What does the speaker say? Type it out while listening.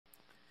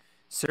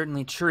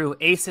Certainly true.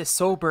 Asa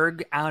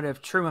Solberg out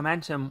of True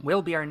Momentum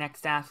will be our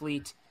next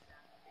athlete.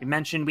 We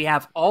mentioned we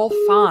have all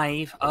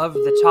 5 of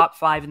the top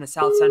 5 in the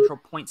South Central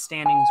point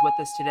standings with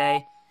us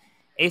today.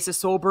 Asa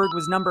Solberg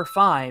was number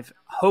 5,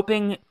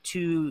 hoping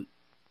to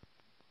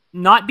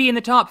not be in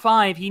the top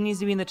 5. He needs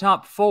to be in the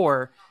top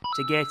 4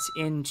 to get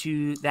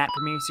into that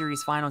Premier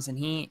Series Finals, and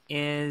he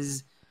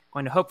is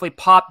going to hopefully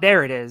pop.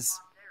 There it is.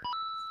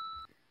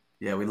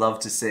 Yeah, we love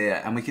to see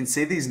it. And we can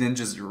see these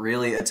ninjas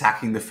really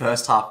attacking the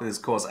first half of this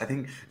course. I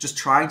think just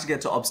trying to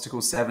get to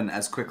obstacle 7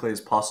 as quickly as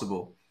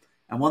possible.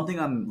 And one thing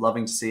I'm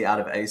loving to see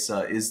out of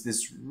Asa is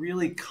this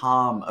really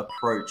calm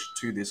approach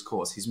to this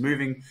course. He's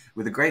moving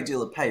with a great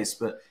deal of pace,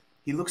 but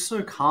he looks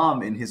so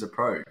calm in his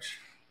approach.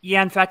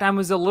 Yeah, in fact, I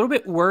was a little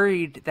bit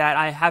worried that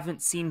I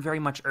haven't seen very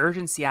much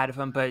urgency out of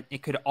him, but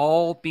it could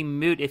all be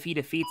moot if he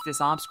defeats this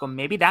obstacle.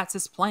 Maybe that's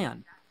his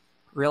plan.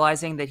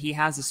 Realizing that he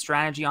has a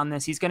strategy on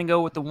this, he's going to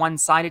go with the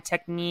one-sided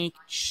technique,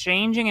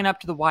 changing it up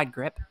to the wide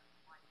grip.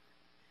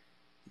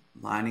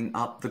 Lining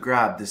up the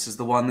grab. This is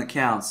the one that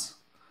counts.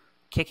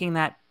 Kicking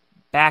that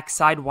back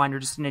sidewinder,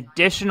 just an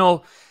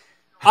additional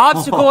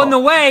obstacle in the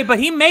way, but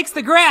he makes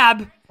the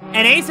grab.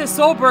 And Asa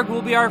Solberg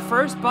will be our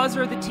first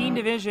buzzer of the teen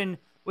division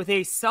with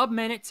a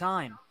sub-minute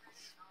time.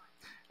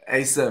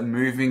 Asa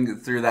moving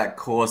through that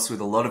course with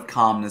a lot of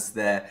calmness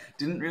there.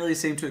 Didn't really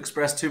seem to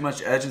express too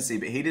much urgency,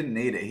 but he didn't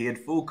need it. He had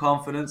full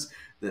confidence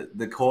that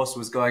the course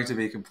was going to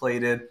be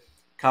completed.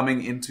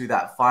 Coming into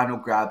that final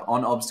grab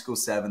on obstacle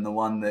 7, the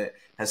one that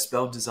has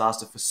spelled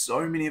disaster for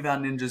so many of our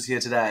ninjas here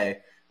today,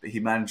 but he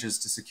manages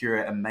to secure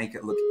it and make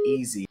it look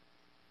easy.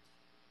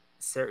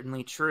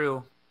 Certainly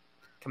true.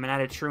 Coming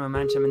out of True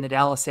Momentum in the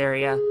Dallas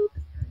area.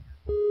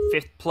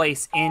 5th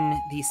place in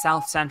the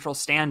South Central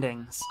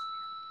standings,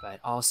 but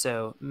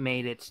also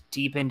made it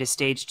deep into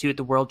Stage 2 at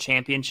the World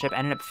Championship.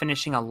 Ended up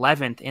finishing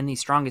 11th in the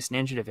Strongest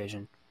Ninja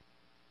division.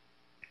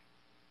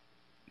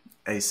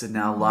 Asa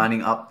now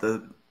lining up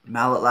the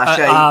mallet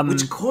lache,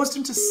 which caused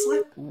him to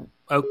slip.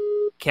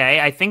 Okay,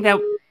 I think that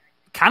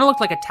kind of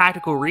looked like a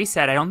tactical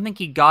reset. I don't think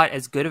he got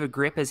as good of a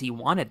grip as he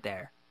wanted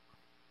there.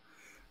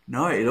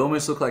 No, it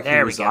almost looked like he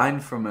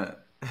resigned from it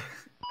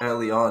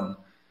early on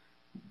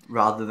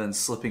rather than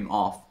slipping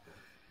off.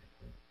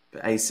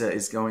 But Asa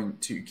is going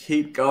to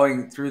keep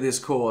going through this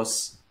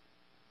course.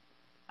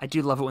 I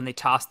do love it when they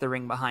toss the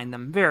ring behind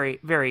them. Very,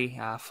 very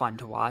fun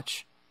to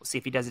watch. We'll see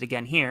if he does it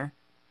again here.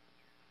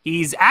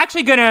 He's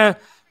actually going to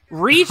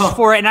reach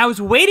for it, and I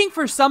was waiting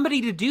for somebody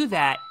to do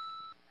that.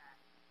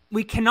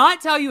 We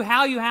cannot tell you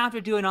how you have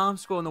to do an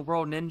obstacle in the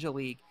World Ninja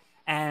League,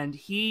 and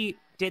he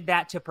did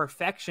that to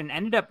perfection.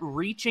 Ended up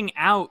reaching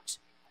out,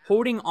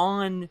 holding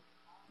on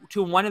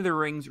to one of the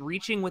rings,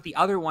 reaching with the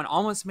other one,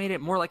 almost made it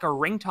more like a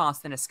ring toss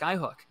than a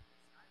skyhook.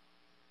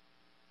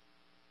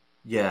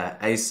 Yeah,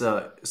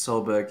 Asa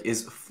Solberg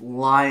is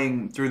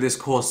flying through this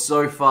course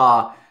so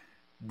far.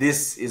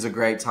 This is a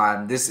great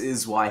time. This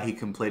is why he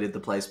completed the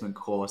placement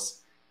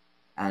course.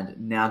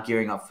 And now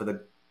gearing up for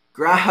the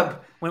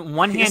grab. Went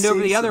one hand over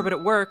the other, but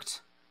it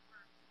worked.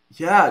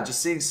 Yeah,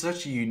 just seeing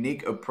such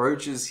unique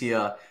approaches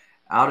here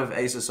out of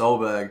Asa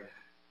Solberg.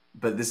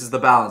 But this is the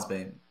balance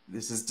beam.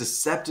 This is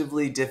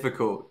deceptively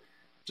difficult.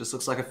 Just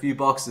looks like a few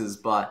boxes,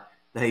 but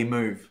they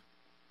move.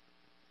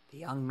 The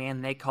young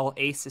man they call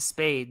Ace of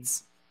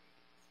Spades.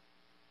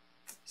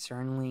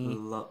 Certainly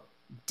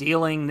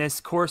dealing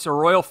this course a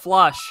royal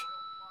flush.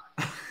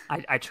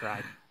 I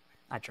tried.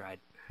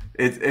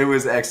 It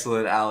was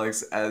excellent,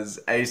 Alex, as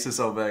Asa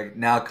Solberg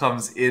now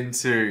comes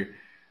into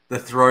the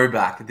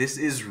throwback. This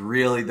is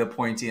really the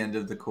pointy end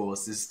of the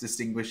course. This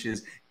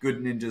distinguishes good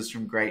ninjas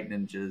from great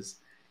ninjas.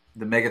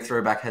 The Mega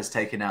Throwback has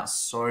taken out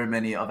so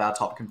many of our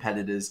top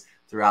competitors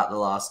throughout the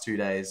last 2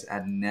 days,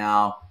 and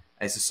now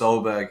Asa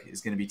Solberg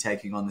is going to be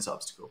taking on this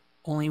obstacle.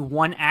 Only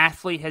one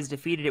athlete has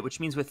defeated it, which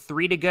means with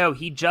 3 to go,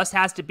 he just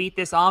has to beat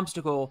this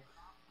obstacle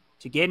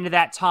to get into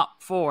that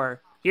top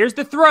 4. Here's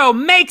the throw,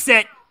 makes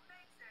it!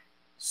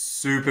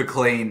 Super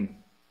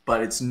clean,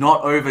 but it's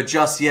not over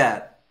just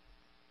yet.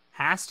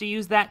 Has to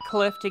use that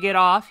cliff to get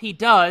off. He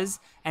does,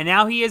 and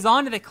now he is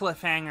onto the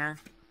cliffhanger.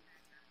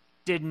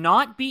 Did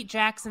not beat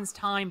Jackson's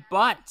time,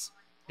 but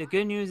the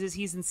good news is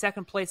he's in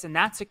 2nd place, and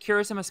that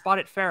secures him a spot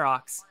at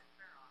Ferox.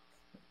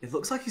 It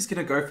looks like he's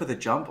going to go for the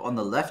jump on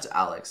the left,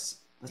 Alex.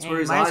 That's where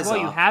his eyes are.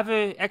 You have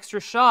an extra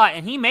shot,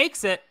 and he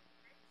makes it.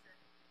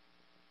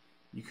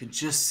 You can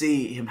just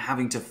see him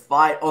having to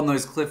fight on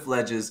those cliff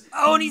ledges.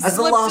 Oh, and he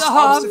slips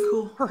off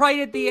right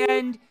at the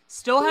end.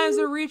 Still has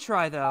a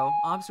retry, though.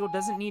 Obstacle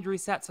doesn't need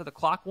reset, so the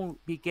clock will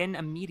begin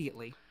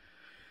immediately.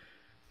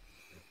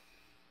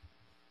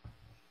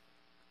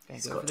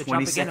 He's got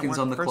 20 seconds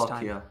on the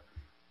clock here.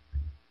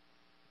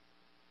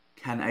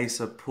 Can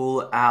Asa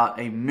pull out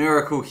a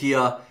miracle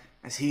here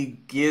as he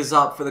gears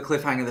up for the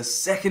cliffhanger the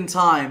 2nd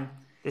time?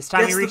 This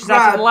time he reaches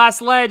out to the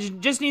last ledge.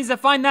 Just needs to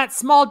find that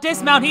small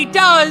dismount. He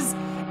does!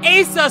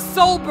 Asa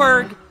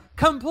Solberg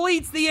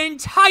completes the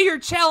entire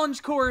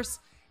challenge course.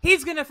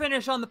 He's going to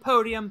finish on the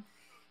podium.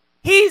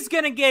 He's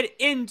going to get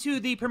into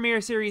the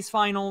Premier Series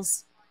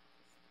Finals.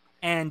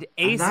 And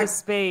And Ace of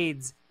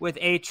Spades with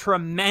a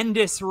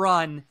tremendous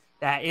run.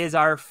 That is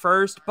our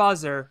first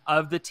buzzer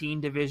of the teen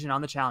division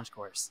on the challenge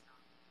course.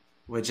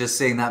 We're just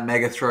seeing that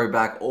mega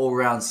throwback all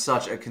around,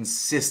 such a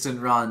consistent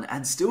run,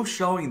 and still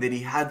showing that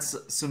he had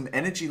some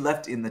energy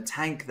left in the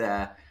tank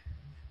there.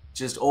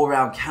 Just all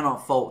around,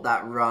 cannot fault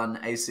that run.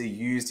 Asa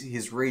used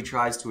his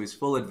retries to his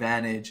full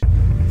advantage.